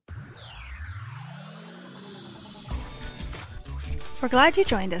We're glad you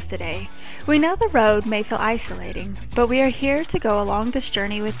joined us today. We know the road may feel isolating, but we are here to go along this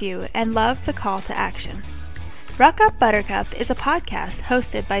journey with you and love the call to action. Ruck Up Buttercup is a podcast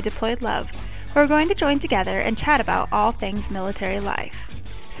hosted by Deployed Love, where we're going to join together and chat about all things military life.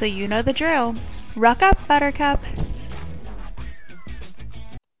 So you know the drill. Ruck Up Buttercup!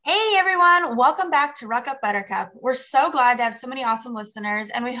 Hey everyone, welcome back to Ruck Up Buttercup. We're so glad to have so many awesome listeners,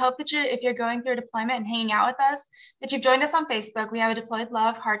 and we hope that if you're going through deployment and hanging out with us, that you've joined us on Facebook. We have a Deployed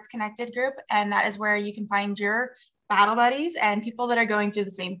Love Hearts Connected group, and that is where you can find your battle buddies and people that are going through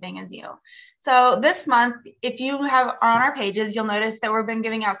the same thing as you. So this month, if you are on our pages, you'll notice that we've been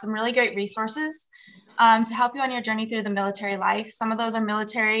giving out some really great resources to help you on your journey through the military life. Some of those are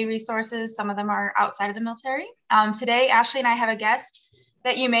military resources, some of them are outside of the military. Today, Ashley and I have a guest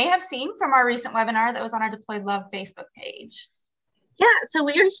that you may have seen from our recent webinar that was on our Deployed Love Facebook page. Yeah, so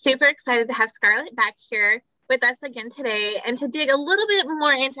we are super excited to have Scarlett back here with us again today and to dig a little bit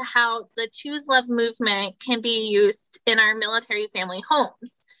more into how the Choose Love movement can be used in our military family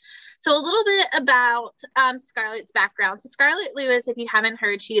homes. So a little bit about Scarlett's background. So Scarlett Lewis, if you haven't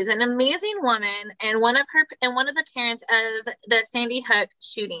heard, she is an amazing woman and one of the parents of the Sandy Hook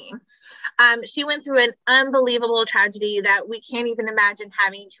shooting. She went through an unbelievable tragedy that we can't even imagine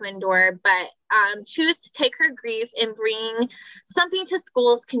having to endure, but choose to take her grief and bring something to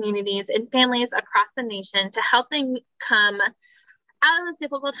schools, communities, and families across the nation to help them come out of those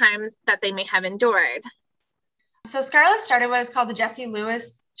difficult times that they may have endured. So Scarlett started what is called the Jessie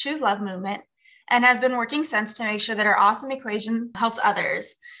Lewis Choose Love movement and has been working since to make sure that our awesome equation helps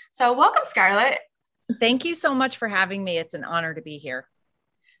others. So welcome, Scarlett. Thank you so much for having me. It's an honor to be here.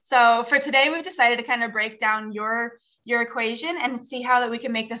 So for today, we've decided to kind of break down your equation and see how that we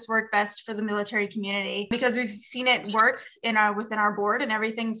can make this work best for the military community, because we've seen it work within our board and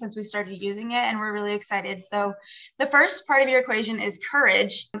everything since we started using it, and we're really excited. So the first part of your equation is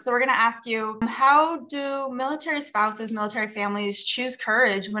courage. So we're going to ask you, how do military spouses, military families choose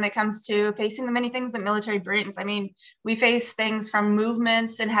courage when it comes to facing the many things that military brings? I mean, we face things from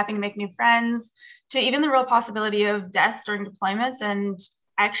movements and having to make new friends to even the real possibility of deaths during deployments and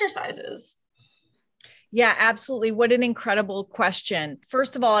exercises. Yeah, absolutely. What an incredible question.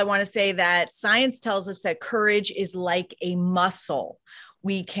 First of all, I want to say that science tells us that courage is like a muscle.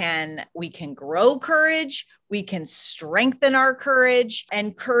 We can grow courage. We can strengthen our courage,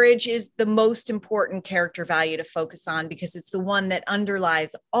 and courage is the most important character value to focus on because it's the one that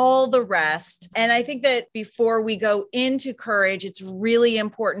underlies all the rest. And I think that before we go into courage, it's really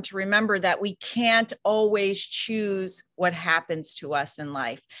important to remember that we can't always choose what happens to us in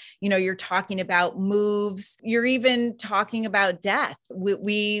life. You know, you're talking about moves, you're even talking about death.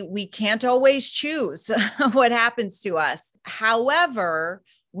 We can't always choose what happens to us. However,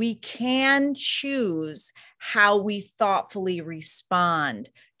 we can choose how we thoughtfully respond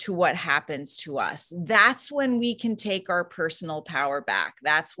to what happens to us. That's when we can take our personal power back.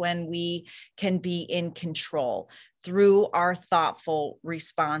 That's when we can be in control through our thoughtful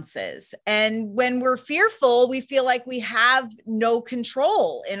responses. And when we're fearful, we feel like we have no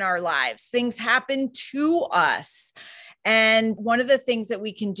control in our lives. Things happen to us. And one of the things that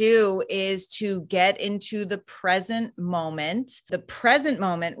we can do is to get into the present moment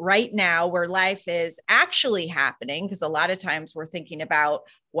right now where life is actually happening, because a lot of times we're thinking about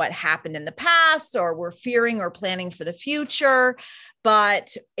what happened in the past, or we're fearing or planning for the future.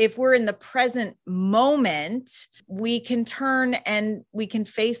 But if we're in the present moment, we can turn and we can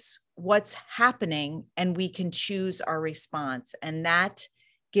face what's happening and we can choose our response. And that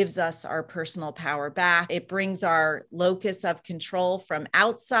gives us our personal power back. It brings our locus of control from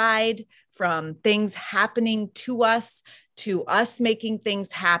outside, from things happening to us making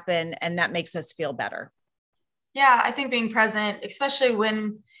things happen. And that makes us feel better. Yeah, I think being present, especially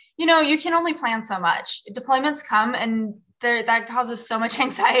when, you can only plan so much. Deployments come and that causes so much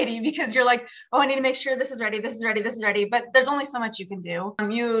anxiety because you're like, oh, I need to make sure this is ready, this is ready, this is ready. But there's only so much you can do.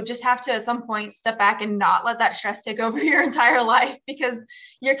 You just have to, at some point, step back and not let that stress take over your entire life because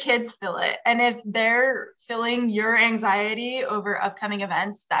your kids feel it. And if they're feeling your anxiety over upcoming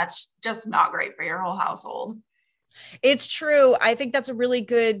events, that's just not great for your whole household. It's true. I think that's a really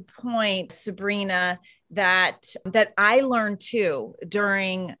good point, Sabrina, that I learned too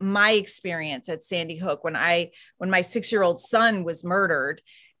during my experience at Sandy Hook when my 6-year-old son was murdered.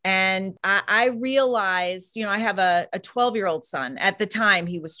 And I realized, I have a 12-year-old son. At the time,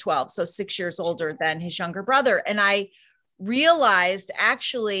 he was 12, so 6 years older than his younger brother. And I realized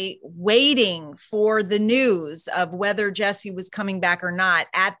actually waiting for the news of whether Jesse was coming back or not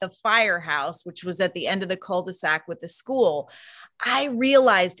at the firehouse, which was at the end of the cul-de-sac with the school, I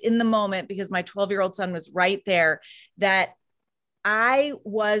realized in the moment, because my 12-year-old son was right there, that I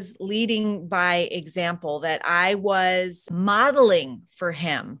was leading by example, that I was modeling for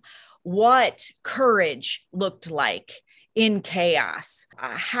him what courage looked like in chaos,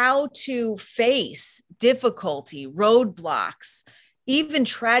 how to face difficulty, roadblocks, even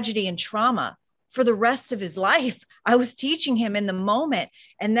tragedy and trauma for the rest of his life. I was teaching him in the moment,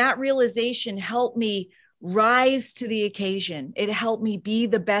 and that realization helped me rise to the occasion. It helped me be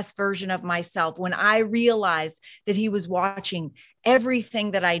the best version of myself when I realized that he was watching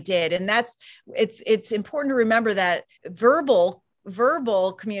everything that I did. And it's important to remember that verbal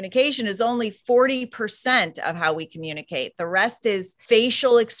communication is only 40% of how we communicate. The rest is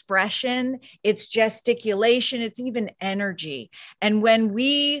facial expression, it's gesticulation, it's even energy. And when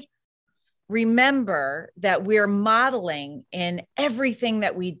we remember that we're modeling in everything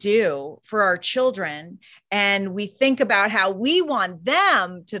that we do for our children, and we think about how we want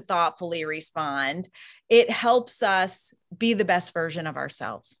them to thoughtfully respond, it helps us be the best version of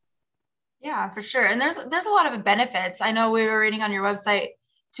ourselves. Yeah, for sure. And there's a lot of benefits. I know we were reading on your website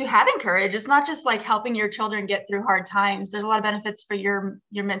to having courage. It's not just like helping your children get through hard times. There's a lot of benefits for your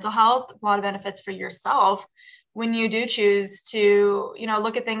mental health, a lot of benefits for yourself when you do choose to,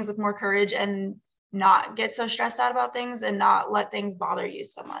 look at things with more courage and not get so stressed out about things and not let things bother you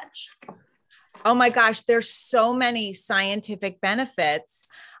so much. Oh my gosh, there's so many scientific benefits.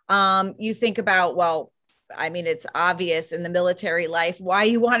 You think about, well, I mean, it's obvious in the military life why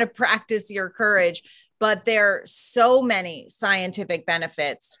you want to practice your courage, but there are so many scientific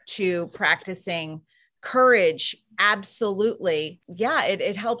benefits to practicing courage. Absolutely. Yeah.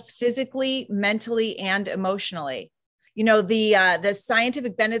 It helps physically, mentally, and emotionally. The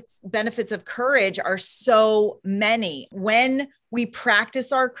scientific benefits of courage are so many. When we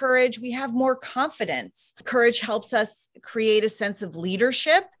practice our courage, we have more confidence. Courage helps us create a sense of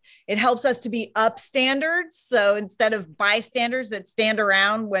leadership. It helps us to be upstanders. So instead of bystanders that stand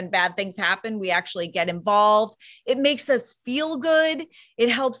around when bad things happen, we actually get involved. It makes us feel good. It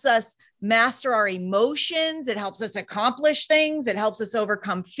helps us master our emotions. It helps us accomplish things. It helps us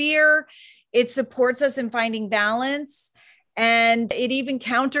overcome fear. It supports us in finding balance, and it even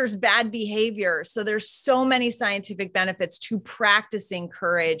counters bad behavior. So there's so many scientific benefits to practicing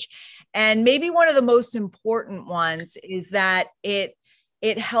courage. And maybe one of the most important ones is that it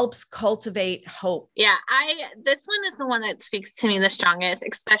helps cultivate hope. Yeah, this one is the one that speaks to me the strongest,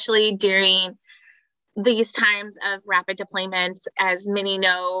 especially during these times of rapid deployments. As many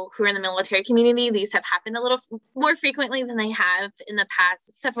know who are in the military community, these have happened a little more frequently than they have in the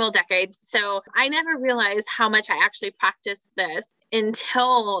past several decades. So I never realized how much I actually practiced this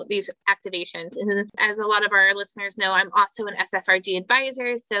until these activations. And as a lot of our listeners know, I'm also an SFRG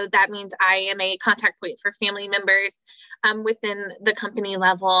advisor. So that means I am a contact point for family members within the company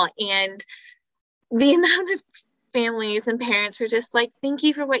level. And the amount of families and parents were just like, thank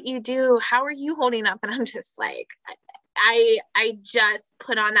you for what you do. How are you holding up? And I'm just like, I just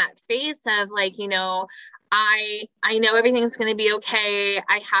put on that face of like, I know everything's going to be okay.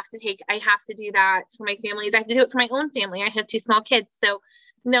 I have to do that for my families. I have to do it for my own family. I have 2 small kids. So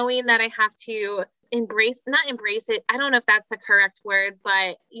knowing that I have to not embrace it. I don't know if that's the correct word,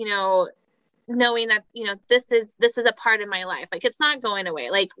 but, knowing that, this is a part of my life. Like, it's not going away.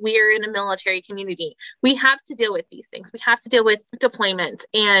 Like, we're in a military community. We have to deal with these things. We have to deal with deployment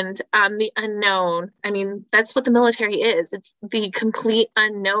and the unknown. I mean, that's what the military is. It's the complete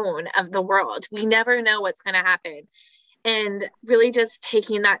unknown of the world. We never know what's going to happen. And really just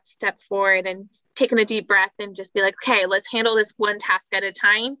taking that step forward and taking a deep breath and just be like, okay, let's handle this one task at a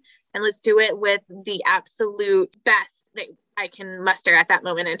time. And let's do it with the absolute best that I can muster at that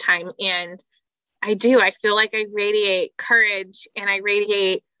moment in time. And I feel like I radiate courage and I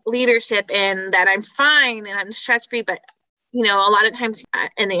radiate leadership, and that I'm fine and I'm stress-free. But, a lot of times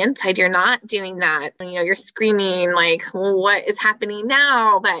in the inside, you're not doing that. You're screaming like, well, what is happening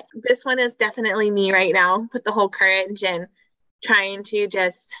now? But this one is definitely me right now with the whole courage and trying to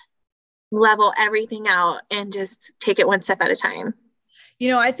just level everything out and just take it one step at a time.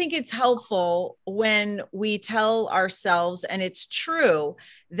 I think it's helpful when we tell ourselves, and it's true,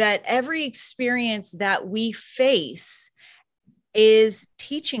 that every experience that we face is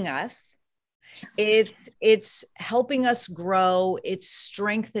teaching us. It's helping us grow. It's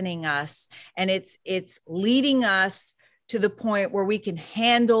strengthening us, and it's leading us to the point where we can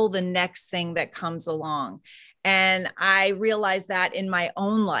handle the next thing that comes along. And I realize that in my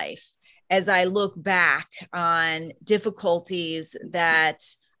own life, as I look back on difficulties that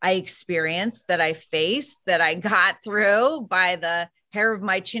I experienced, that I faced, that I got through by the hair of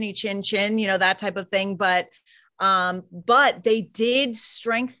my chinny chin chin, that type of thing. But they did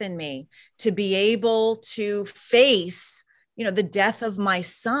strengthen me to be able to face, the death of my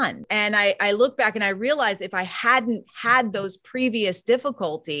son. And I look back and I realize if I hadn't had those previous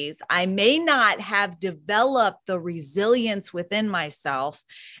difficulties, I may not have developed the resilience within myself.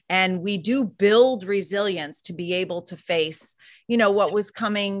 And we do build resilience to be able to face, what was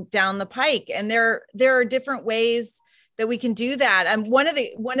coming down the pike. And there are different ways that we can do that. One of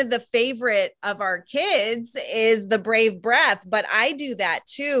the favorite of our kids is the brave breath, but I do that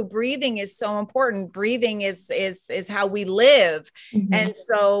too. Breathing is so important. Breathing is how we live. Mm-hmm. And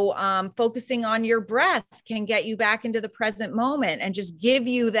so focusing on your breath can get you back into the present moment and just give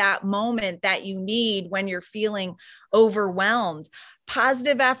you that moment that you need when you're feeling overwhelmed.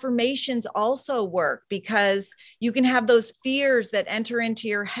 Positive affirmations also work because you can have those fears that enter into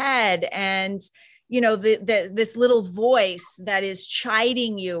your head and this little voice that is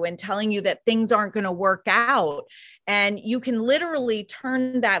chiding you and telling you that things aren't going to work out. And you can literally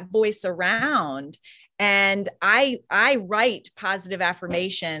turn that voice around. And I write positive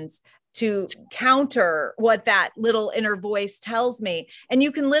affirmations to counter what that little inner voice tells me. And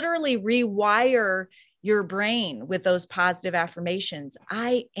you can literally rewire your brain with those positive affirmations.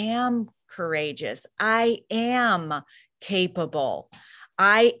 I am courageous. I am capable.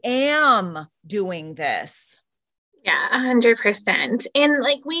 I am doing this. Yeah, 100%. And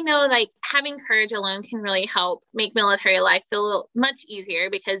we know having courage alone can really help make military life feel much easier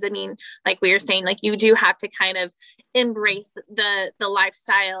because we were saying, you do have to kind of embrace the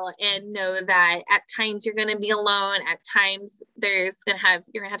lifestyle and know that at times you're going to be alone. At times you're going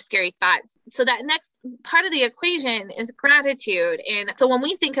to have scary thoughts. So that next part of the equation is gratitude. And so when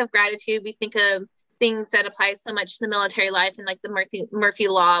we think of gratitude, we think of things that apply so much to the military life and the Murphy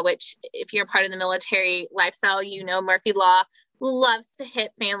Law, which if you're part of the military lifestyle, Murphy Law loves to hit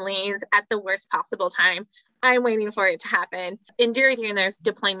families at the worst possible time. I'm waiting for it to happen. And during there's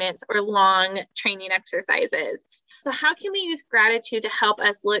deployments or long training exercises. So how can we use gratitude to help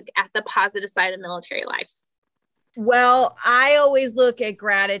us look at the positive side of military lives? Well, I always look at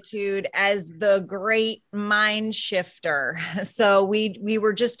gratitude as the great mind shifter. So we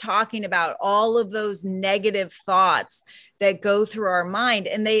were just talking about all of those negative thoughts that go through our mind,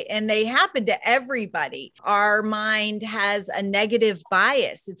 and they happen to everybody. Our mind has a negative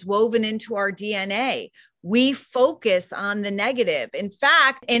bias. It's woven into our DNA. We focus on the negative. In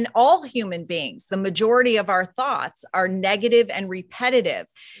fact, in all human beings, the majority of our thoughts are negative and repetitive.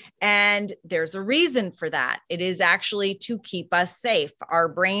 And there's a reason for that. It is actually to keep us safe. Our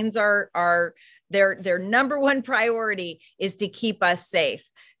brains are their number one priority is to keep us safe.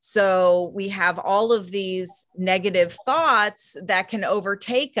 So we have all of these negative thoughts that can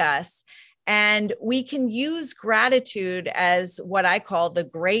overtake us. And we can use gratitude as what I call the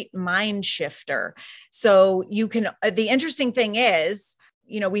great mind shifter. So the interesting thing is,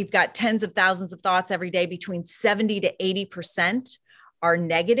 we've got tens of thousands of thoughts every day. Between 70 to 80% are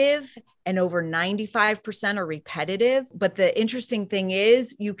negative and over 95% are repetitive. But the interesting thing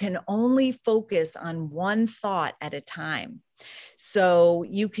is you can only focus on one thought at a time. So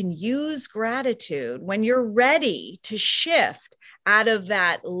you can use gratitude when you're ready to shift out of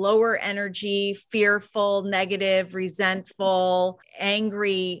that lower energy, fearful, negative, resentful,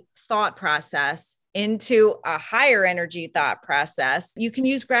 angry thought process into a higher energy thought process. You can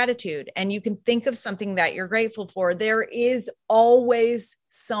use gratitude and you can think of something that you're grateful for. There is always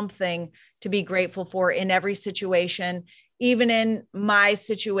something to be grateful for in every situation. Even in my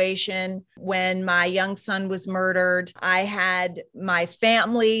situation, when my young son was murdered, I had my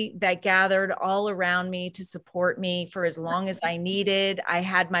family that gathered all around me to support me for as long as I needed. I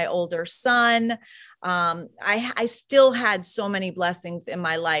had my older son. I still had so many blessings in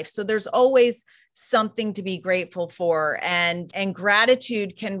my life. So there's always something to be grateful for. And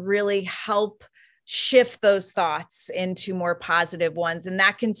gratitude can really help shift those thoughts into more positive ones, and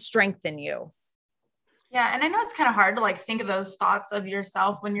that can strengthen you. Yeah. And I know it's kind of hard to think of those thoughts of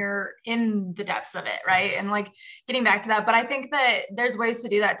yourself when you're in the depths of it. Right. And getting back to that. But I think that there's ways to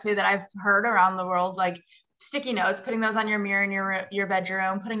do that too, that I've heard around the world, sticky notes, putting those on your mirror in your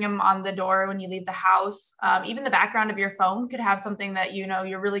bedroom, putting them on the door when you leave the house. Even the background of your phone could have something that,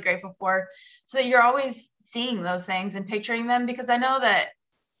 you're really grateful for, so that you're always seeing those things and picturing them. Because I know that,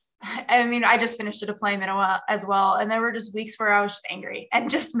 I just finished a deployment as well. And there were just weeks where I was just angry and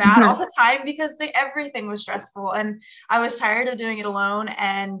just mad all the time because everything was stressful and I was tired of doing it alone.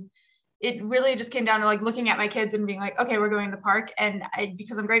 And it really just came down to looking at my kids and being okay, we're going to the park. And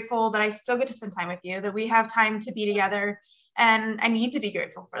because I'm grateful that I still get to spend time with you, that we have time to be together, and I need to be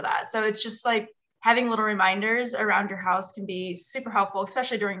grateful for that. So it's just having little reminders around your house can be super helpful,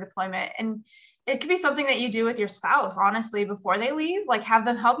 especially during deployment. And it could be something that you do with your spouse, honestly, before they leave, like have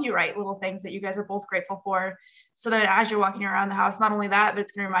them help you write little things that you guys are both grateful for. So that as you're walking around the house, not only that, but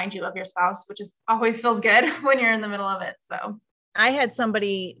it's going to remind you of your spouse, which is always feels good when you're in the middle of it. So I had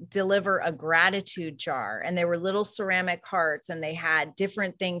somebody deliver a gratitude jar, and they were little ceramic hearts, and they had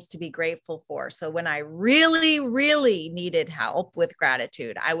different things to be grateful for. So when I really, really needed help with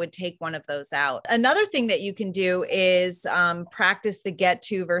gratitude, I would take one of those out. Another thing that you can do is practice the get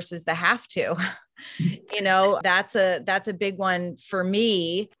to versus the have to. That's a big one for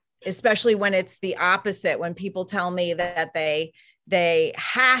me, especially when it's the opposite, when people tell me that they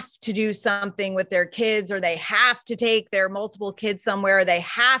have to do something with their kids, or they have to take their multiple kids somewhere, or they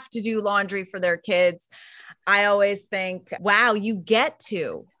have to do laundry for their kids. I always think, wow, you get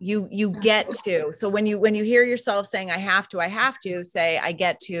to. So when you hear yourself saying, I have to say, I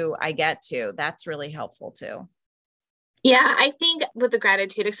get to, that's really helpful too. Yeah, I think with the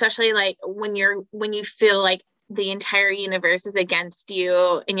gratitude, especially like when you feel like the entire universe is against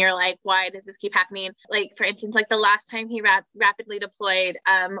you and you're like, why does this keep happening? Like, for instance, like the last time he rapidly deployed,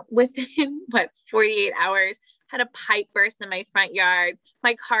 within 48 hours, had a pipe burst in my front yard.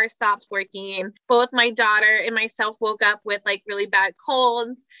 My car stopped working. Both my daughter and myself woke up with like really bad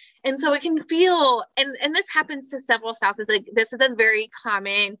colds. And so it can feel, and this happens to several spouses. Like, this is a very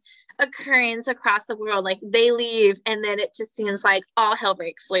common occurrence across the world. Like, they leave and then it just seems like all hell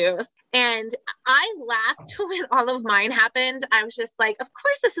breaks loose. And I laughed when all of mine happened. I was just like, of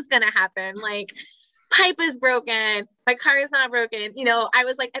course this is going to happen. Like, pipe is broken. My car is not broken. I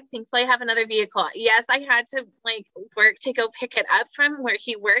was like, thankfully I have another vehicle. Yes, I had to like work to go pick it up from where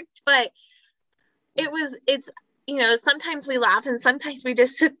he worked, but it's sometimes we laugh and sometimes we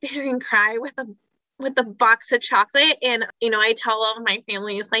just sit there and cry with a box of chocolate. And, I tell all of my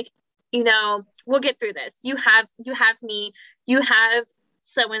family, it's like, we'll get through this. You have me, you have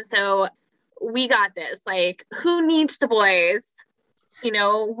so-and-so, we got this. Like, who needs the boys?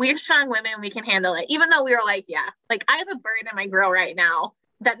 We're strong women, we can handle it. Even though we were like, yeah, like I have a bird in my grill right now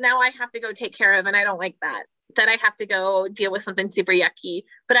that now I have to go take care of. And I don't like that I have to go deal with something super yucky.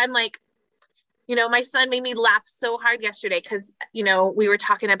 But I'm like, my son made me laugh so hard yesterday because, we were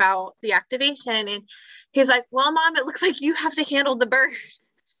talking about the activation and he's like, well, Mom, it looks like you have to handle the bird.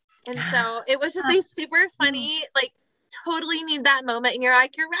 And so it was just a super funny, like, totally need that moment. And you're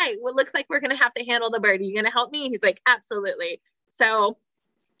like, you're right. Well, it looks like we're going to have to handle the bird. Are you going to help me? He's like, absolutely. So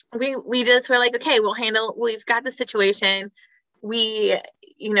we just were like, okay, we've got the situation. And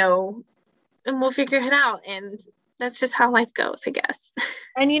we'll figure it out. And that's just how life goes, I guess.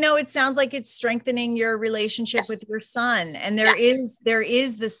 And, it sounds like it's strengthening your relationship with your son. And there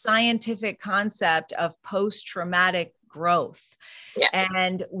is the scientific concept of post-traumatic growth. Yeah.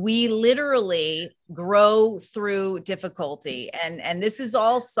 And we literally grow through difficulty. And this is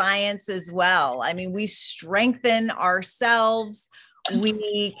all science as well. I mean, we strengthen ourselves.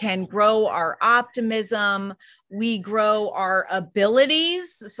 We can grow our optimism. We grow our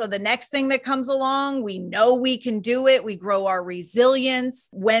abilities. So the next thing that comes along, we know we can do it. We grow our resilience.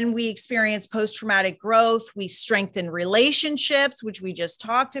 When we experience post-traumatic growth, we strengthen relationships, which we just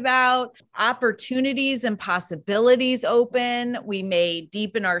talked about. Opportunities and possibilities open. We may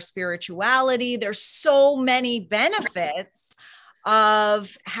deepen our spirituality. There's so many benefits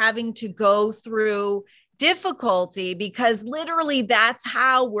of having to go through difficulty, because literally that's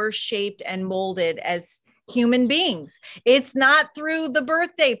how we're shaped and molded as human beings. It's not through the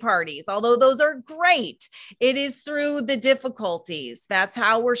birthday parties, although those are great. It is through the difficulties. That's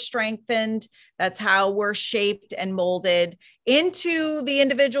how we're strengthened. That's how we're shaped and molded into the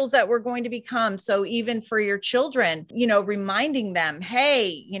individuals that we're going to become. So even for your children, reminding them, hey,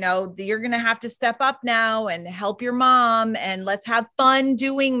 you're going to have to step up now and help your mom, and let's have fun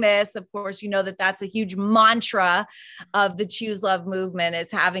doing this. Of course, that's a huge mantra of the Choose Love movement,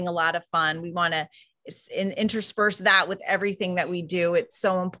 is having a lot of fun. We want to intersperse that with everything that we do. It's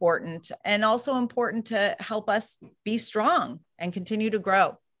so important, and also important to help us be strong and continue to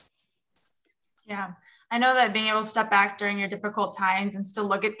grow. Yeah. I know that being able to step back during your difficult times and still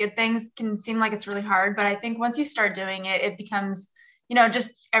look at good things can seem like it's really hard, but I think once you start doing it, it becomes,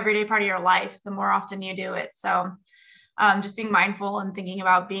 just everyday part of your life, the more often you do it. So just being mindful and thinking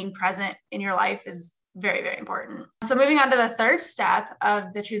about being present in your life is very, very important. So moving on to the third step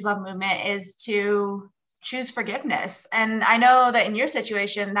of the Choose Love movement is to choose forgiveness. And I know that in your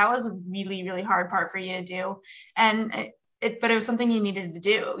situation, that was a really, really hard part for you to do. And but it was something you needed to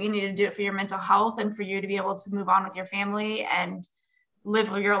do. You needed to do it for your mental health and for you to be able to move on with your family and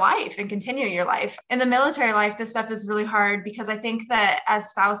live your life and continue your life. In the military life, this stuff is really hard because I think that as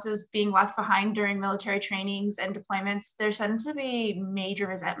spouses being left behind during military trainings and deployments, there tends to be major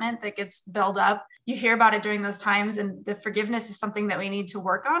resentment that gets built up. You hear about it during those times, and the forgiveness is something that we need to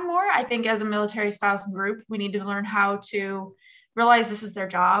work on more. I think as a military spouse group, we need to learn how to realize this is their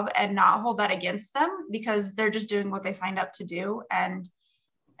job and not hold that against them, because they're just doing what they signed up to do. And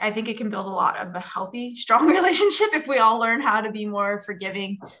I think it can build a lot of a healthy, strong relationship if we all learn how to be more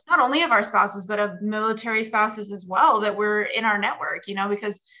forgiving, not only of our spouses, but of military spouses as well, that we're in our network,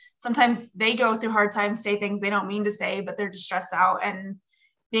 because sometimes they go through hard times, say things they don't mean to say, but they're just stressed out, and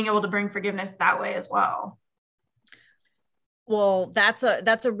being able to bring forgiveness that way as well. Well, that's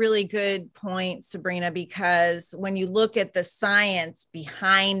a really good point, Sabrina, because when you look at the science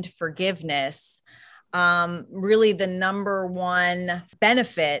behind forgiveness, really the number one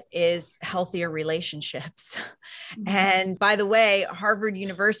benefit is healthier relationships. Mm-hmm. And by the way, Harvard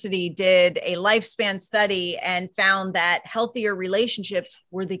University did a lifespan study and found that healthier relationships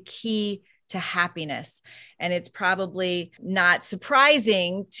were the key to happiness. And it's probably not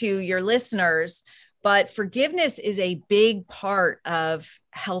surprising to your listeners, but forgiveness is a big part of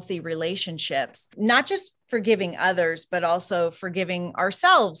healthy relationships, not just forgiving others, but also forgiving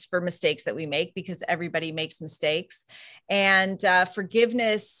ourselves for mistakes that we make, because everybody makes mistakes. And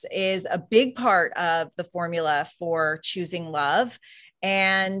forgiveness is a big part of the formula for choosing love.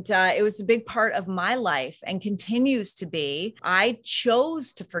 And it was a big part of my life and continues to be. I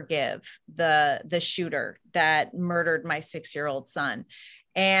chose to forgive the shooter that murdered my 6-year-old son.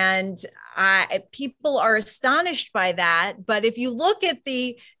 And people are astonished by that. But if you look at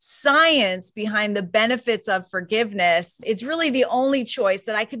the science behind the benefits of forgiveness, it's really the only choice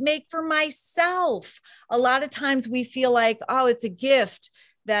that I could make for myself. A lot of times we feel like, oh, it's a gift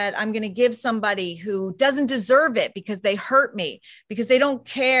that I'm going to give somebody who doesn't deserve it because they hurt me, because they don't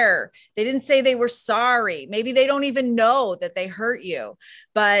care. They didn't say they were sorry. Maybe they don't even know that they hurt you.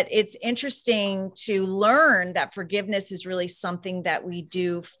 But it's interesting to learn that forgiveness is really something that we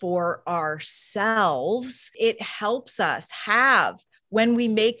do for ourselves. It helps us have when we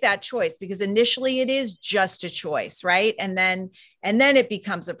make that choice, because initially it is just a choice, right? And then it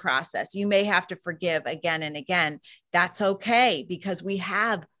becomes a process. You may have to forgive again and again. That's okay, because we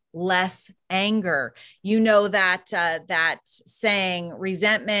have less anger. You know that that saying,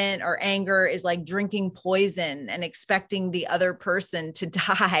 resentment or anger is like drinking poison and expecting the other person to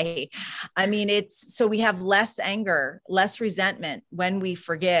die. I mean, so we have less anger, less resentment when we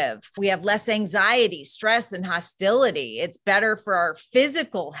forgive. We have less anxiety, stress, and hostility. It's better for our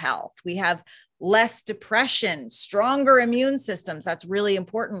physical health. We have less depression, stronger immune systems. That's really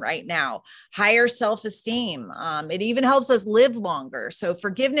important right now. Higher self-esteem. It even helps us live longer. So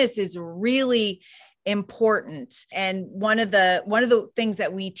forgiveness is really important. And one of the things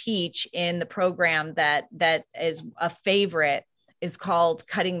that we teach in the program that is a favorite is called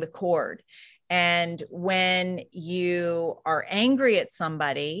cutting the cord. And when you are angry at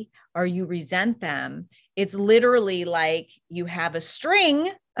somebody or you resent them, it's literally like you have a string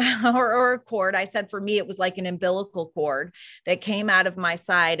or a cord. I said, for me, it was like an umbilical cord that came out of my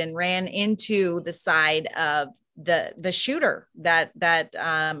side and ran into the side of the shooter that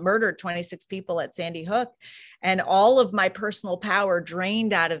murdered 26 people at Sandy Hook. And all of my personal power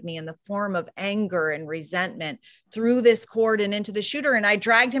drained out of me in the form of anger and resentment through this cord and into the shooter. And I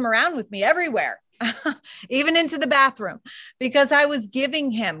dragged him around with me everywhere. Even into the bathroom, because I was giving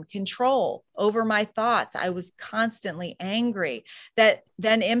him control over my thoughts. I was constantly angry. That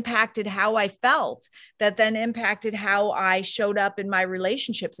then impacted how I felt, that then impacted how I showed up in my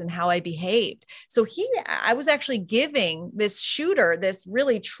relationships and how I behaved. So I was actually giving this shooter, this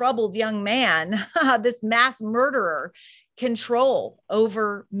really troubled young man, this mass murderer, control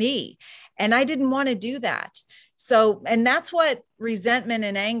over me. And I didn't want to do that. So, and that's what resentment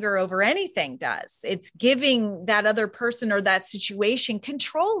and anger over anything does. It's giving that other person or that situation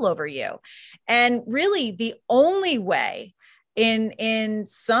control over you. And really the only way in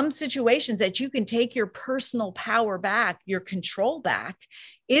some situations that you can take your personal power back, your control back,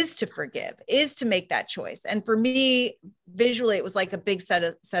 is to forgive, is to make that choice. And for me, visually, it was like a big set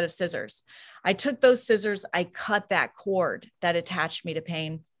of scissors. I took those scissors, I cut that cord that attached me to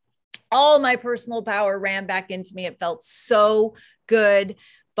pain. All my personal power ran back into me. It felt so good.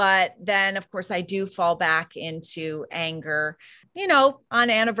 But then, of course, I do fall back into anger, on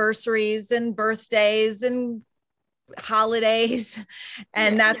anniversaries and birthdays and holidays.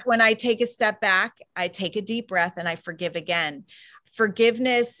 And that's when I take a step back, I take a deep breath, and I forgive again.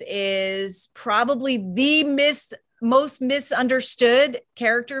 Forgiveness is probably the most misunderstood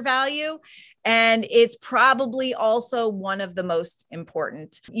character value. And it's probably also one of the most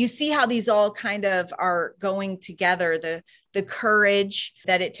important. You see how these all kind of are going together, the courage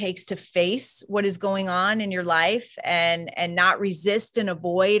that it takes to face what is going on in your life and not resist and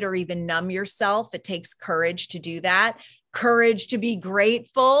avoid or even numb yourself. It takes courage to do that. Courage to be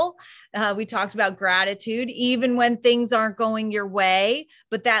grateful. We talked about gratitude, even when things aren't going your way,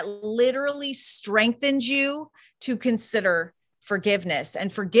 but that literally strengthens you to consider forgiveness.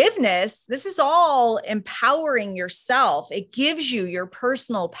 And forgiveness, this is all empowering yourself. It gives you your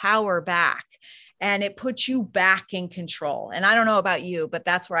personal power back and it puts you back in control. And I don't know about you, but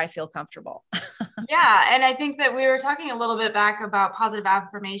that's where I feel comfortable. Yeah. And I think that we were talking a little bit back about positive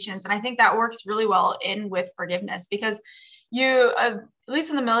affirmations. And I think that works really well in with forgiveness because you, at least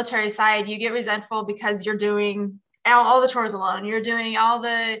in the military side, you get resentful because you're doing all the chores alone. You're doing all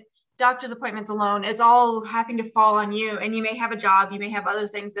the doctor's appointments alone. It's all having to fall on you. And you may have a job, you may have other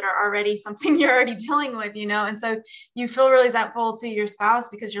things that are already something you're already dealing with, And so you feel really resentful to your spouse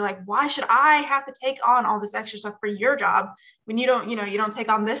because you're like, why should I have to take on all this extra stuff for your job when you don't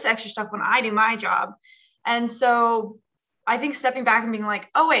take on this extra stuff when I do my job? And so I think stepping back and being like,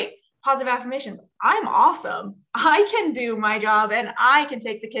 oh, wait, positive affirmations. I'm awesome. I can do my job and I can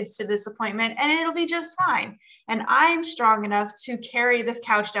take the kids to this appointment and it'll be just fine. And I'm strong enough to carry this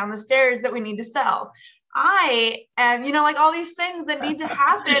couch down the stairs that we need to sell. I am, like all these things that need to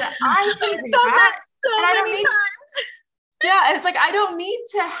happen. I can do that. So many times. Yeah. And it's like, I don't need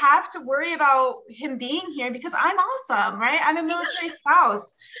to have to worry about him being here because I'm awesome, right? I'm a military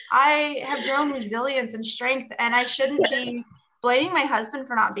spouse. I have grown resilience and strength and I shouldn't be blaming my husband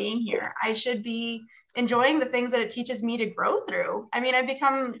for not being here. I should be enjoying the things that it teaches me to grow through. I mean, I've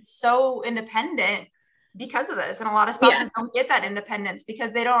become so independent because of this. And a lot of spouses don't get that independence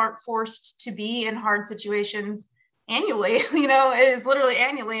because they aren't forced to be in hard situations annually. It's literally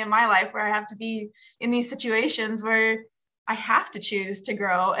annually in my life where I have to be in these situations where I have to choose to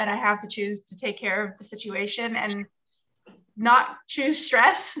grow and I have to choose to take care of the situation and not choose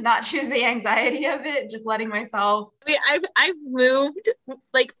stress, not choose the anxiety of it, just letting myself. I mean, I've moved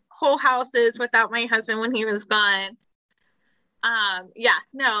like whole houses without my husband when he was gone.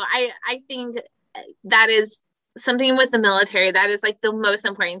 I think that is something with the military. That is like the most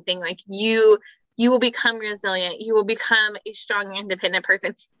important thing. Like you will become resilient. You will become a strong, independent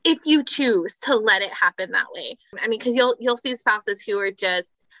person if you choose to let it happen that way. I mean, because you'll see spouses who are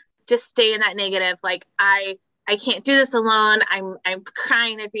just stay in that negative. Like I can't do this alone. I'm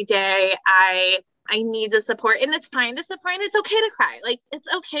crying every day. I need the support, and it's fine to support. And it's okay to cry. Like it's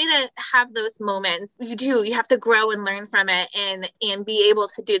okay to have those moments. You have to grow and learn from it and be able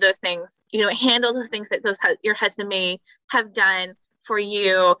to do those things, handle those things that your husband may have done for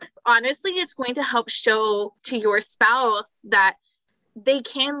you. Honestly, it's going to help show to your spouse that they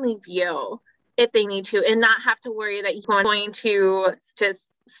can leave you if they need to and not have to worry that you're going to just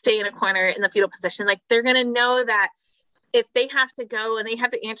stay in a corner in the fetal position. Like they're going to know that if they have to go and they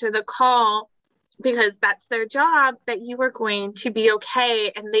have to answer the call because that's their job, that you are going to be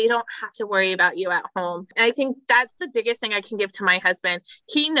okay and they don't have to worry about you at home. And I think that's the biggest thing I can give to my husband.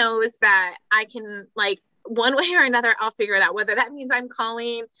 He knows that I can, like, one way or another, I'll figure it out, whether that means I'm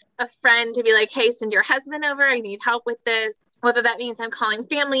calling a friend to be like, hey, send your husband over. I need help with this. Whether that means I'm calling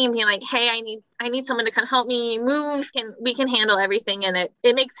family and being like, hey, I need someone to come help me move, and we can handle everything. And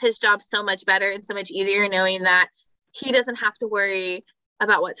it makes his job so much better and so much easier knowing that he doesn't have to worry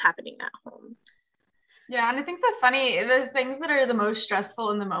about what's happening at home. Yeah. And I think the things that are the most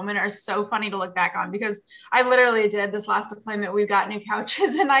stressful in the moment are so funny to look back on, because I literally did this last deployment. We got new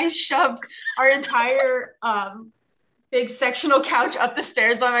couches and I shoved our entire, big sectional couch up the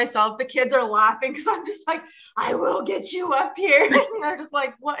stairs by myself. The kids are laughing because I'm just like, I will get you up here. And they're just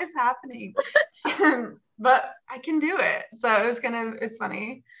like, what is happening? But I can do it. So it's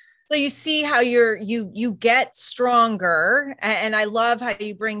funny. So you see how you get stronger, and I love how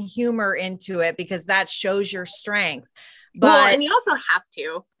you bring humor into it because that shows your strength. But and you also have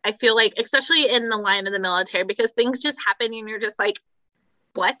to, I feel like, especially in the line of the military, because things just happen and you're just like,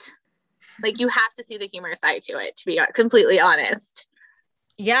 what? Like you have to see the humor side to it, to be completely honest.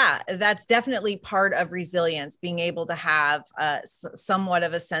 Yeah, that's definitely part of resilience, being able to have somewhat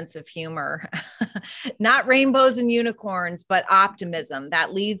of a sense of humor, not rainbows and unicorns, but optimism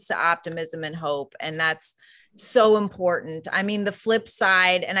that leads to optimism and hope. And that's so important. I mean, the flip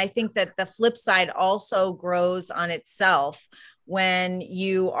side, and I think that the flip side also grows on itself. When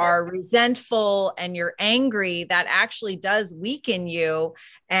you are resentful and you're angry, that actually does weaken you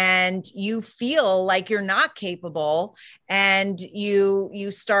and you feel like you're not capable, and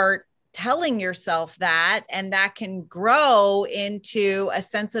you start telling yourself that, and that can grow into a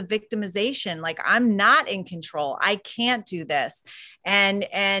sense of victimization. Like, I'm not in control. I can't do this. And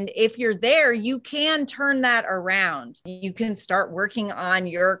if you're there, you can turn that around. You can start working on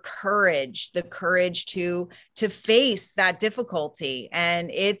your courage, the courage to face that difficulty.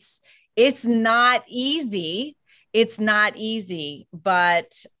 And it's not easy. It's not easy,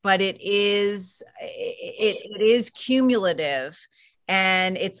 but it is cumulative.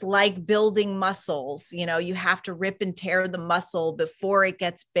 And it's like building muscles. You know, you have to rip and tear the muscle before it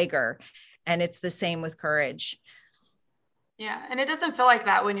gets bigger. And it's the same with courage. Yeah. And it doesn't feel like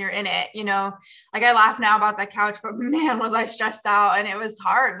that when you're in it, you know, like I laugh now about that couch, but man, was I stressed out and it was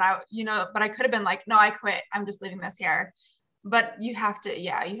hard. And but I could have been like, no, I quit. I'm just leaving this here. But you have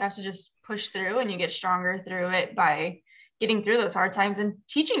to just push through, and you get stronger through it by getting through those hard times and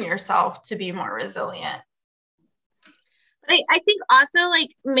teaching yourself to be more resilient. I think also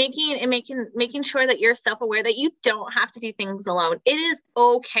like making sure that you're self-aware that you don't have to do things alone. It is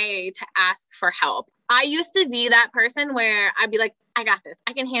okay to ask for help. I used to be that person where I'd be like, I got this.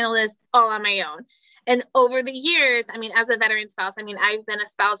 I can handle this all on my own. And over the years, I mean, as a veteran spouse, I mean, I've been a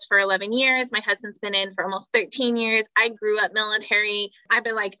spouse for 11 years. My husband's been in for almost 13 years. I grew up military. I've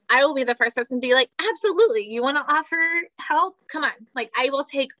been like, I will be the first person to be like, absolutely. You want to offer help? Come on. Like, I will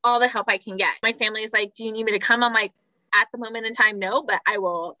take all the help I can get. My family is like, do you need me to come? I'm like, at the moment in time, no, but I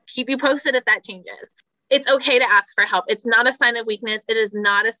will keep you posted if that changes. It's okay to ask for help. It's not a sign of weakness. It is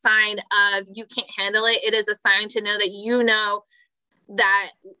not a sign of you can't handle it. It is a sign to know that you know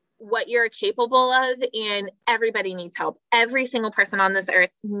that what you're capable of, and everybody needs help. Every single person on this earth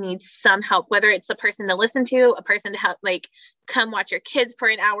needs some help, whether it's a person to listen to, a person to help, like come watch your kids for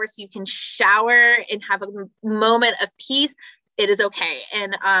an hour so you can shower and have a moment of peace. It is okay.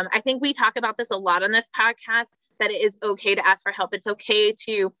 And I think we talk about this a lot on this podcast, that it is okay to ask for help. It's okay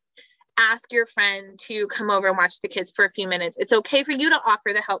to ask your friend to come over and watch the kids for a few minutes. It's okay for you to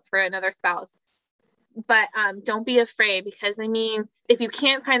offer the help for another spouse. But don't be afraid, because I mean, if you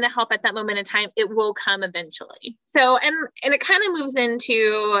can't find the help at that moment in time, it will come eventually. So, and it kind of moves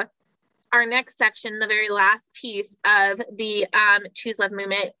into our next section, the very last piece of the Choose Love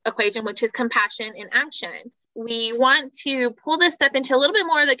movement equation, which is compassion in action. We want to pull this step into a little bit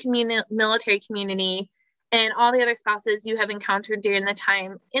more of the military community and all the other spouses you have encountered during the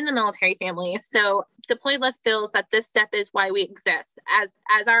time in the military family. So Deployed Love feels that this step is why we exist.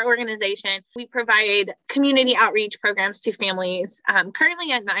 As our organization, we provide community outreach programs to families,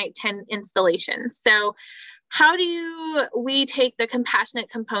 currently at 10 installations. So how do we take the compassionate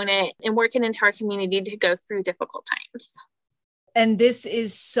component and work it into our community to go through difficult times? And this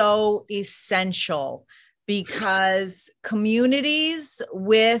is so essential, because communities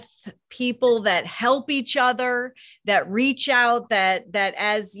with people that help each other, that reach out, that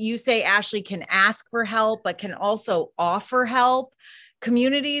as you say, Ashley, can ask for help, but can also offer help.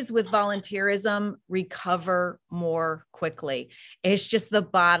 Communities with volunteerism recover more quickly. It's just the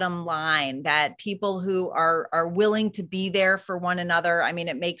bottom line, that people who are willing to be there for one another, I mean,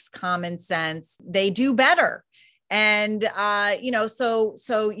 it makes common sense. They do better. And,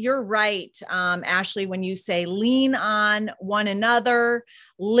 so you're right, Ashley, when you say lean on one another,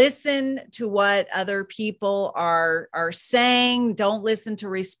 listen to what other people are saying. Don't listen to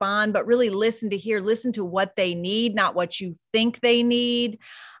respond, but really listen to what they need, not what you think they need.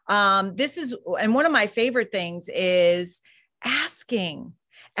 And one of my favorite things is asking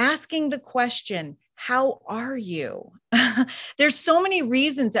the question, how are you? There's so many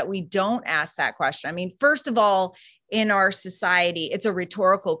reasons that we don't ask that question. I mean, first of all, in our society, it's a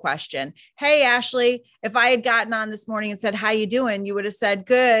rhetorical question. Hey, Ashley, if I had gotten on this morning and said, how you doing? You would have said,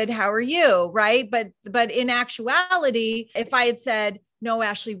 good. How are you? Right. But in actuality, if I had said, no,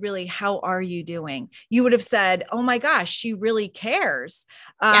 Ashley, really, how are you doing? You would have said, oh my gosh, she really cares.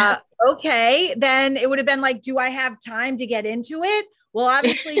 Yeah. Okay. Then it would have been like, do I have time to get into it? Well,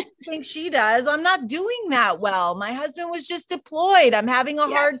 obviously she thinks she does. I'm not doing that well. My husband was just deployed. I'm having a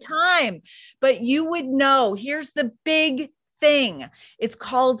hard time. But you would know, here's the big thing. It's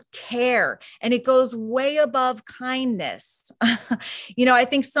called care, and it goes way above kindness. I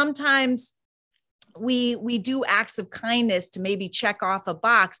think sometimes we do acts of kindness to maybe check off a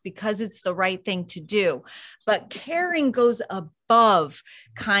box because it's the right thing to do. But caring goes above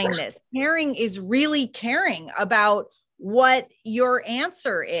kindness. Caring is really caring about what your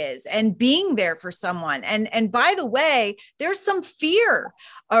answer is and being there for someone. And by the way, there's some fear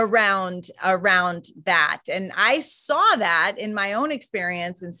around that. And I saw that in my own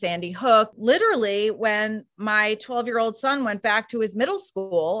experience in Sandy Hook, literally when my 12-year-old son went back to his middle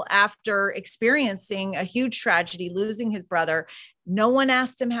school after experiencing a huge tragedy, losing his brother. No one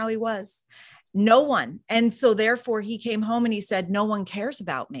asked him how he was. No one. And so therefore he came home and he said, no one cares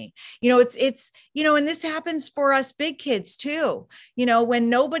about me. And this happens for us big kids too. When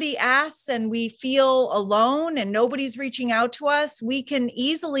nobody asks and we feel alone and nobody's reaching out to us, we can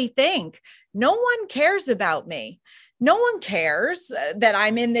easily think, no one cares about me. No one cares that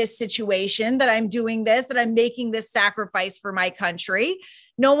I'm in this situation, that I'm doing this, that I'm making this sacrifice for my country.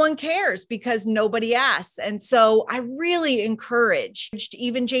 No one cares because nobody asks. And so I really encouraged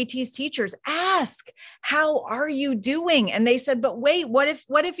even JT's teachers, ask, how are you doing? And they said, but wait, what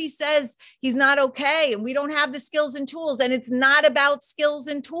if he says he's not okay and we don't have the skills and tools? And it's not about skills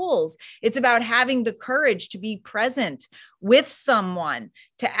and tools. It's about having the courage to be present with someone,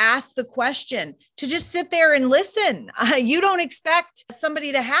 to ask the question, to just sit there and listen. You don't expect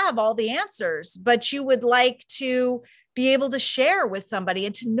somebody to have all the answers, but you would like to be able to share with somebody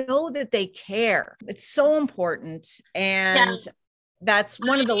and to know that they care. It's so important. And that's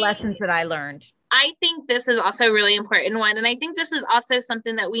one of the lessons that I learned. I think this is also a really important one. And I think this is also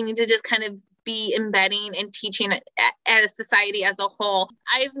something that we need to just kind of be embedding and teaching as a society as a whole.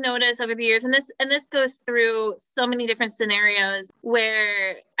 I've noticed over the years, and this goes through so many different scenarios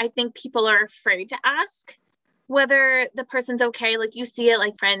where I think people are afraid to ask whether the person's okay. Like you see it,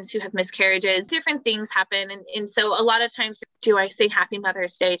 like friends who have miscarriages, different things happen. And so a lot of times, do I say Happy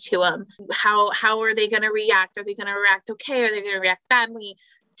Mother's Day to them? How are they going to react? Are they going to react okay? Are they going to react badly?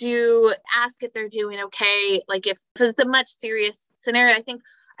 Do ask if they're doing okay. Like if it's a much serious scenario,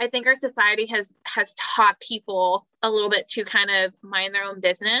 I think our society has taught people a little bit to kind of mind their own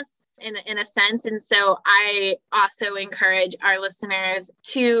business in a sense. And so I also encourage our listeners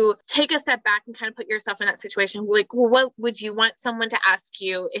to take a step back and kind of put yourself in that situation. Like, well, what would you want someone to ask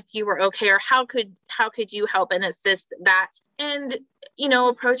you if you were okay? Or how could you help and assist that? And,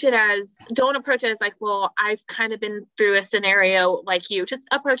 don't approach it as like, well, I've kind of been through a scenario like you. Just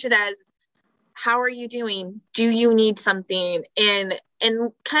approach it as, how are you doing? Do you need something? And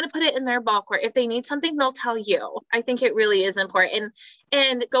kind of put it in their bulk where if they need something, they'll tell you. I think it really is important.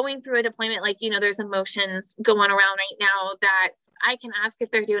 And going through a deployment, like, there's emotions going around right now that I can ask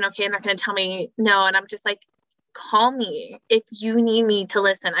if they're doing okay and they're going to tell me no. And I'm just like, call me if you need me to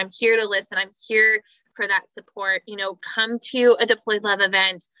listen. I'm here to listen. I'm here for that support. Come to a Deployed Love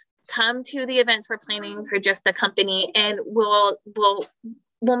event, come to the events we're planning for just the company, and we'll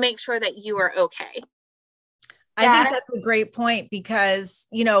make sure that you are okay. I think that's a great point because,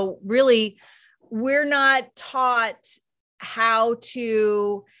 really, we're not taught how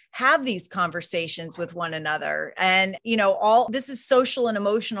to have these conversations with one another. And, all this is social and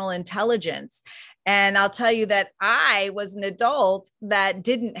emotional intelligence. And I'll tell you that I was an adult that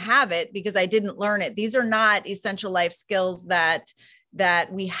didn't have it because I didn't learn it. These are not essential life skills that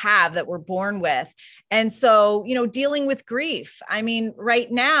we have, that we're born with. And so, dealing with grief. I mean,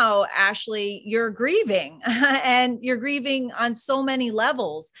 right now, Ashley, you're grieving and you're grieving on so many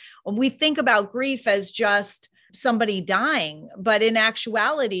levels. We think about grief as just somebody dying, but in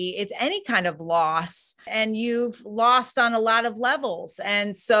actuality, it's any kind of loss, and you've lost on a lot of levels.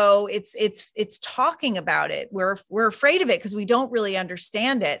 And so it's talking about it. We're afraid of it because we don't really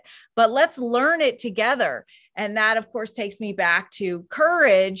understand it, but let's learn it together. And that, of course, takes me back to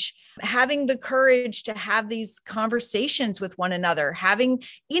courage, having the courage to have these conversations with one another, and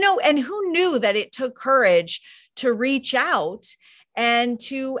who knew that it took courage to reach out and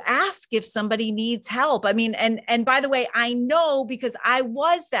to ask if somebody needs help. I mean, and by the way, I know because I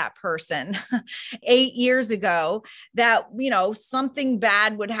was that person 8 years ago that, something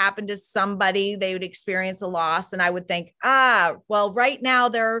bad would happen to somebody, they would experience a loss. And I would think, well, right now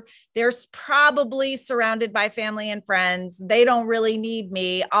they're probably surrounded by family and friends. They don't really need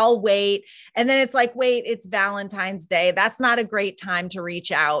me. I'll wait. And then it's like, wait, it's Valentine's Day. That's not a great time to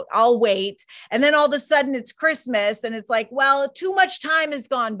reach out. I'll wait. And then all of a sudden it's Christmas and it's like, well, too much time has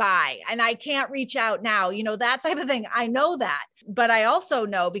gone by and I can't reach out now, that type of thing. I know that, but I also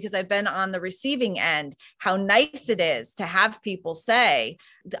know, because I've been on the receiving end, how nice it is to have people say,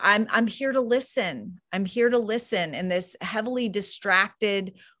 I'm here to listen. I'm here to listen in this heavily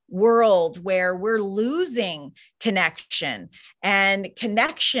distracted world where we're losing connection, and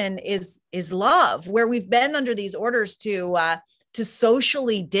connection is love, where we've been under these orders to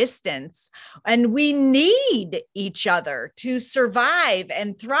socially distance, and we need each other to survive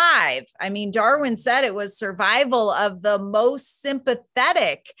and thrive. I mean, Darwin said it was survival of the most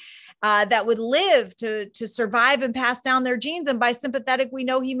sympathetic that would live to survive and pass down their genes. And by sympathetic, we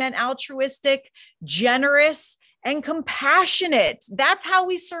know he meant altruistic, generous, and compassionate. That's how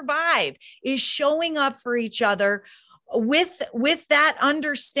we survive, is showing up for each other with that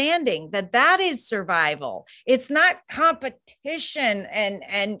understanding that that is survival. It's not competition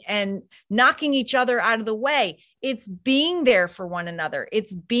and knocking each other out of the way. It's being there for one another.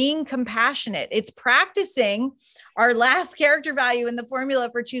 It's being compassionate. It's practicing our last character value in the formula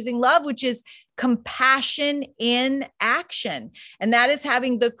for choosing love, which is compassion in action. And that is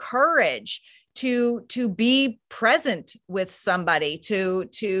having the courage to be present with somebody,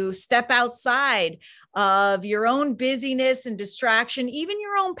 to step outside of your own busyness and distraction, even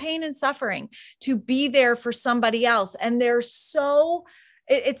your own pain and suffering, to be there for somebody else. And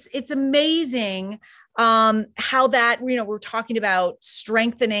it's amazing how that, we're talking about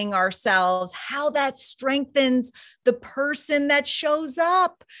strengthening ourselves, how that strengthens the person that shows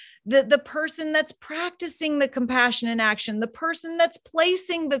up, the person that's practicing the compassion in action, the person that's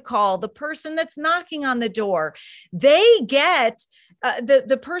placing the call, the person that's knocking on the door. They get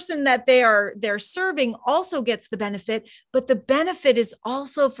the person that they're serving also gets the benefit, but the benefit is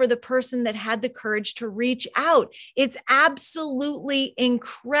also for the person that had the courage to reach out. It's absolutely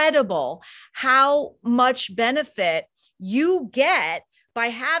incredible how much benefit you get by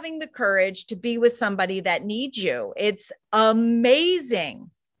having the courage to be with somebody that needs you. It's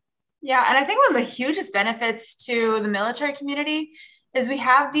amazing. Yeah. And I think one of the hugest benefits to the military community is we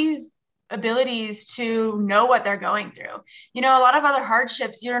have these abilities to know what they're going through. A lot of other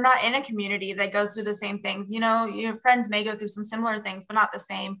hardships, you're not in a community that goes through the same things. Your friends may go through some similar things, but not the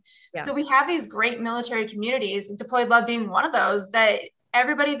same. Yeah. So we have these great military communities, Deployed Love being one of those, that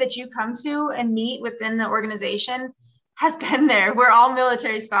everybody that you come to and meet within the organization has been there. We're all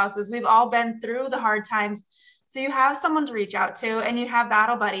military spouses. We've all been through the hard times. So you have someone to reach out to, and you have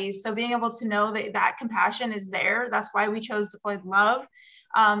battle buddies. So being able to know that compassion is there. That's why we chose Deployed Love.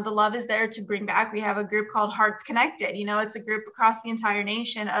 The love is there to bring back. We have a group called Hearts Connected. It's a group across the entire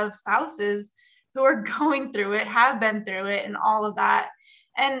nation of spouses who are going through it, have been through it, and all of that.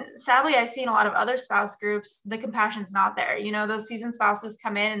 And sadly, I've seen a lot of other spouse groups, the compassion's not there. Those seasoned spouses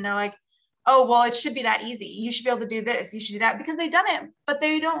come in and they're like, oh, well, it should be that easy. You should be able to do this. You should do that, because they've done it, but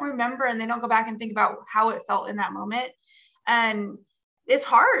they don't remember and they don't go back and think about how it felt in that moment. And it's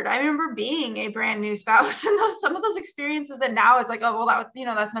hard. I remember being a brand new spouse, and some of those experiences that now it's like, oh, well,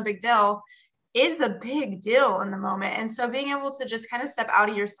 that's no big deal. It's a big deal in the moment. And so being able to just kind of step out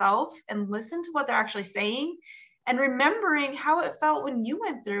of yourself and listen to what they're actually saying and remembering how it felt when you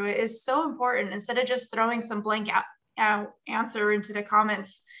went through it is so important, instead of just throwing some blank answer into the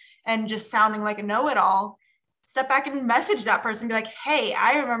comments and just sounding like a know-it-all. Step back and message that person, be like, hey,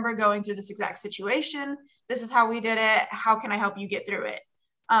 I remember going through this exact situation. This is how we did it. How can I help you get through it?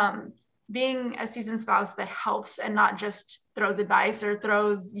 Being a seasoned spouse that helps and not just throws advice or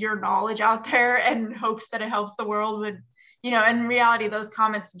throws your knowledge out there and hopes that it helps the world would, in reality, those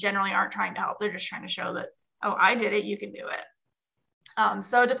comments generally aren't trying to help. They're just trying to show that, oh, I did it, you can do it.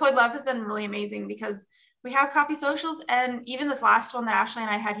 So Deployed Love has been really amazing because we have coffee socials, and even this last one that Ashley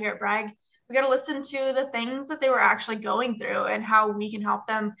and I had here at Bragg, we got to listen to the things that they were actually going through and how we can help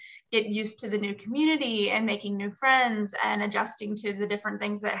them get used to the new community and making new friends and adjusting to the different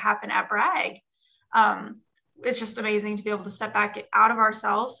things that happen at Bragg. It's just amazing to be able to step back out of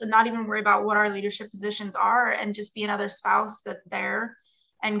ourselves and not even worry about what our leadership positions are, and just be another spouse that's there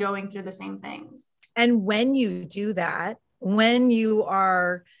and going through the same things. And when you do that, when you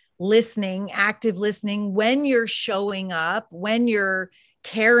are listening, active listening, when you're showing up, when you're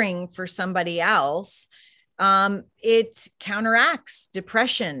caring for somebody else, it counteracts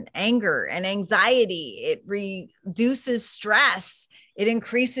depression, anger, and anxiety. It reduces stress. It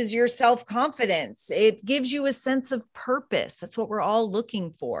increases your self-confidence. It gives you a sense of purpose. That's what we're all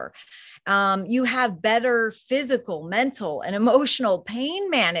looking for. You have better physical, mental, and emotional pain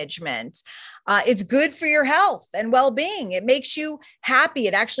management. It's good for your health and well-being. It makes you happy.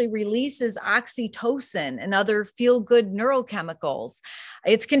 It actually releases oxytocin and other feel-good neurochemicals.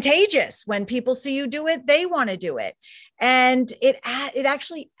 It's contagious. When people see you do it, they want to do it. And it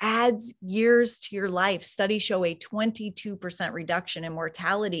actually adds years to your life. Studies show a 22% reduction in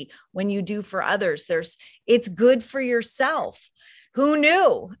mortality when you do for others. It's good for yourself. Who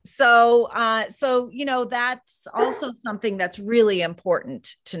knew? So, that's also something that's really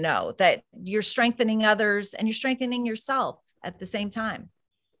important to know, that you're strengthening others and you're strengthening yourself at the same time.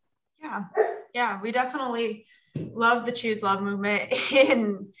 Yeah. We definitely love the Choose Love movement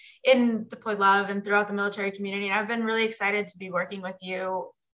in Deployed Love and throughout the military community. And I've been really excited to be working with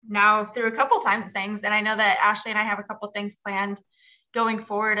you now through a couple times of things. And I know that Ashley and I have a couple things planned going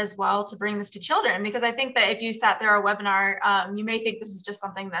forward as well to bring this to children, because I think that if you sat through our webinar, you may think this is just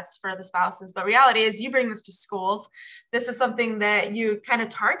something that's for the spouses, but reality is you bring this to schools. This is something that you kind of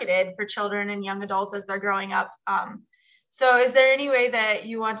targeted for children and young adults as they're growing up. So is there any way that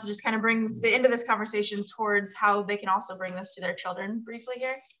you want to just kind of bring the end of this conversation towards how they can also bring this to their children briefly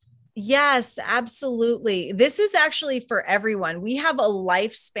here? Yes, absolutely. This is actually for everyone. We have a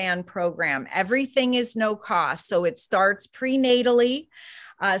lifespan program. Everything is no cost. So it starts prenatally.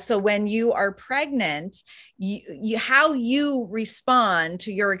 So when you are pregnant, how you respond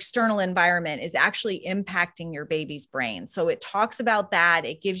to your external environment is actually impacting your baby's brain. So it talks about that.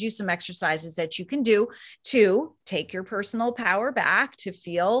 It gives you some exercises that you can do to take your personal power back, to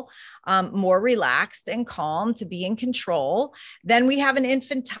feel more relaxed and calm, to be in control. Then we have an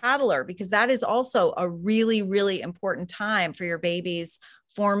infant toddler, because that is also a really, really important time for your baby's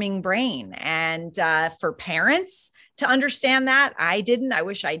forming brain. And for parents to understand that, I didn't, I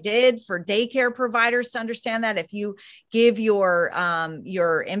wish I did. For daycare providers to understand that, if you give your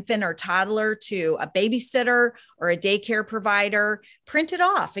infant or toddler to a babysitter or a daycare provider, print it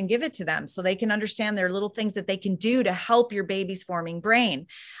off and give it to them so they can understand there are little things that they can do to help your baby's forming brain.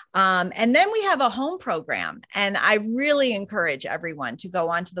 And then we have a home program. And I really encourage everyone to go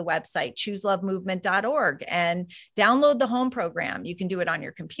onto the website, chooselovemovement.org, and download the home program. You can do it on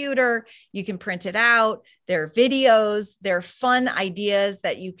your computer. You can print it out. There are videos. There are fun ideas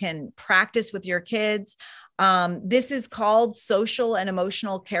that you can practice with your kids. This is called social and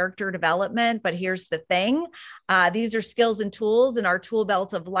emotional character development. But here's the thing. These are skills and tools in our tool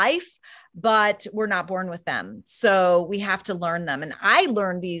belt of life, but we're not born with them. So we have to learn them. And I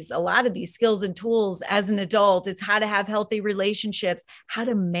learned a lot of these skills and tools as an adult. It's how to have healthy relationships, how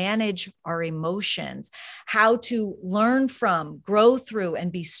to manage our emotions, how to learn from, grow through,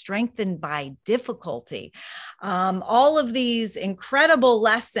 and be strengthened by difficulty. All of these incredible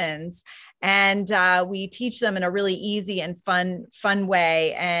lessons. And we teach them in a really easy and fun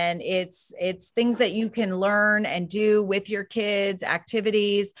way. And it's things that you can learn and do with your kids,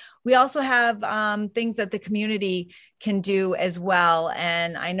 activities. We also have things that the community can do as well.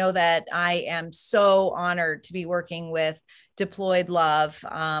 And I know that I am so honored to be working with Deployed Love.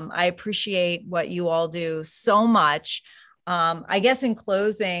 I appreciate what you all do so much. I guess in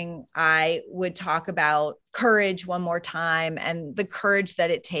closing, I would talk about courage one more time, and the courage that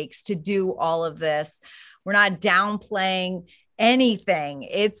it takes to do all of this. We're not downplaying anything.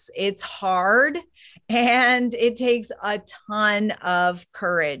 It's hard, and it takes a ton of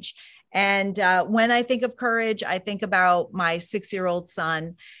courage. And when I think of courage, I think about my 6-year-old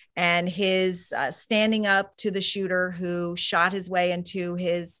son and his standing up to the shooter who shot his way into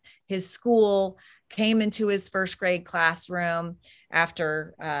his school, came into his first grade classroom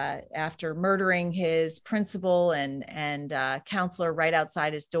after murdering his principal and counselor right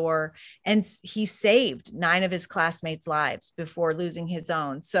outside his door. And he saved 9 of his classmates' lives before losing his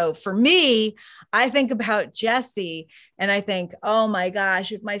own. So for me, I think about Jesse and I think, oh my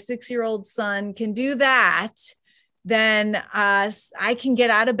gosh, if my 6-year-old son can do that, then I can get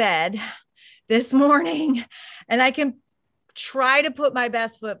out of bed this morning and I can try to put my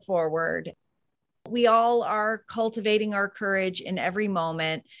best foot forward. We all are cultivating our courage in every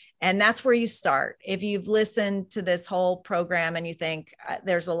moment. And that's where you start. If you've listened to this whole program and you think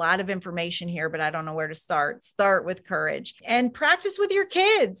there's a lot of information here, but I don't know where to start with courage and practice with your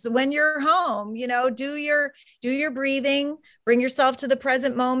kids when you're home. Do your breathing, bring yourself to the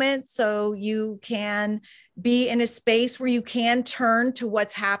present moment so you can be in a space where you can turn to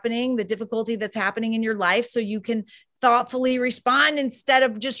what's happening, the difficulty that's happening in your life, so you can thoughtfully respond instead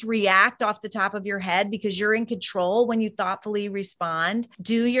of just react off the top of your head, because you're in control when you thoughtfully respond.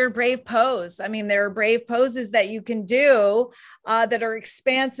 Do your brave pose. I mean, there are brave poses that you can do that are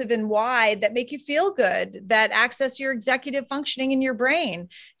expansive and wide, that make you feel good, that access your executive functioning in your brain.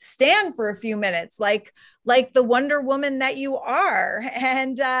 Stand for a few minutes, like the Wonder Woman that you are,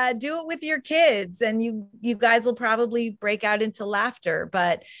 and do it with your kids. And you guys will probably break out into laughter,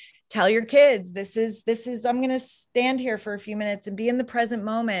 but tell your kids, this is, I'm going to stand here for a few minutes and be in the present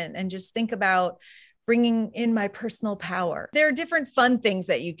moment and just think about bringing in my personal power. There are different fun things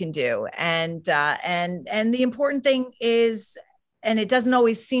that you can do. And the important thing is, and it doesn't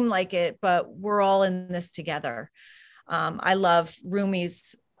always seem like it, but we're all in this together. I love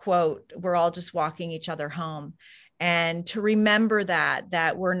Rumi's quote, we're all just walking each other home. And to remember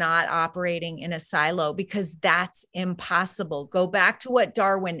that we're not operating in a silo, because that's impossible. Go back to what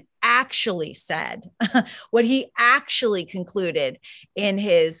Darwin actually said, what he actually concluded in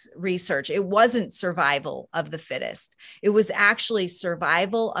his research. It wasn't survival of the fittest. It was actually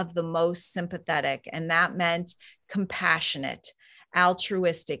survival of the most sympathetic. And that meant compassionate,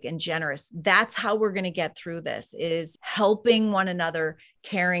 altruistic, and generous. That's how we're going to get through this, is helping one another,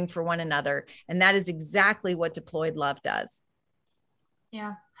 caring for one another. And that is exactly what Deployed Love does.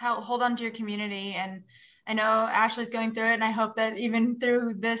 Yeah. Hold on to your community. And I know Ashley's going through it, and I hope that even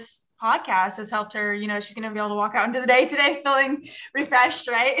through this podcast has helped her. She's going to be able to walk out into the day today feeling refreshed,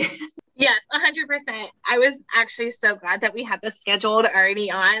 right? Yes, 100%. I was actually so glad that we had this scheduled already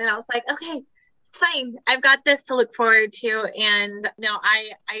on, and I was like, okay, it's fine. I've got this to look forward to. And no,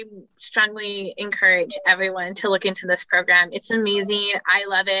 I strongly encourage everyone to look into this program. It's amazing. I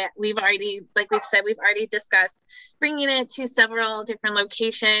love it. We've already, like we've said, we've already discussed bringing it to several different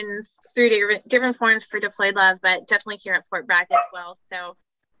locations through different forms for Deployed Love, but definitely here at Fort Bragg as well. So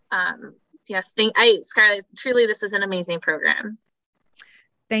yes, Scarlett, truly, this is an amazing program.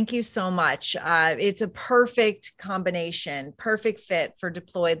 Thank you so much. It's a perfect combination, perfect fit for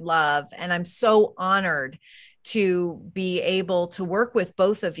Deployed Love. And I'm so honored to be able to work with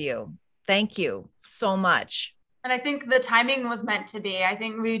both of you. Thank you so much. And I think the timing was meant to be. I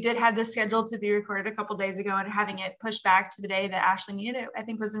think we did have this scheduled to be recorded a couple of days ago, and having it pushed back to the day that Ashley needed it, I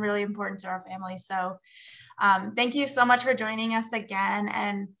think was really important to our family. So thank you so much for joining us again.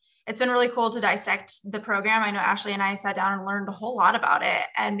 And it's been really cool to dissect the program. I know Ashley and I sat down and learned a whole lot about it,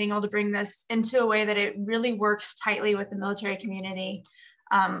 and being able to bring this into a way that it really works tightly with the military community.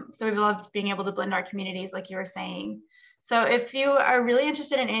 So we've loved being able to blend our communities, like you were saying. So if you are really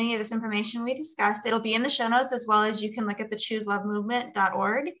interested in any of this information we discussed, it'll be in the show notes, as well as you can look at the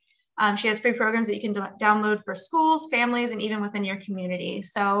chooselovemovement.org. She has free programs that you can download for schools, families, and even within your community.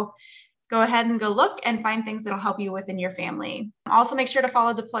 So go ahead and go look and find things that'll help you within your family. Also, make sure to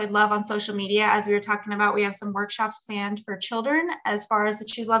follow Deployed Love on social media. As we were talking about, we have some workshops planned for children as far as the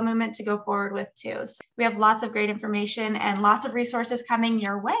Choose Love movement to go forward with too. So we have lots of great information and lots of resources coming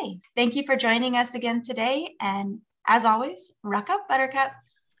your way. Thank you for joining us again today. And as always, Ruck Up, Buttercup.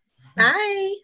 Bye.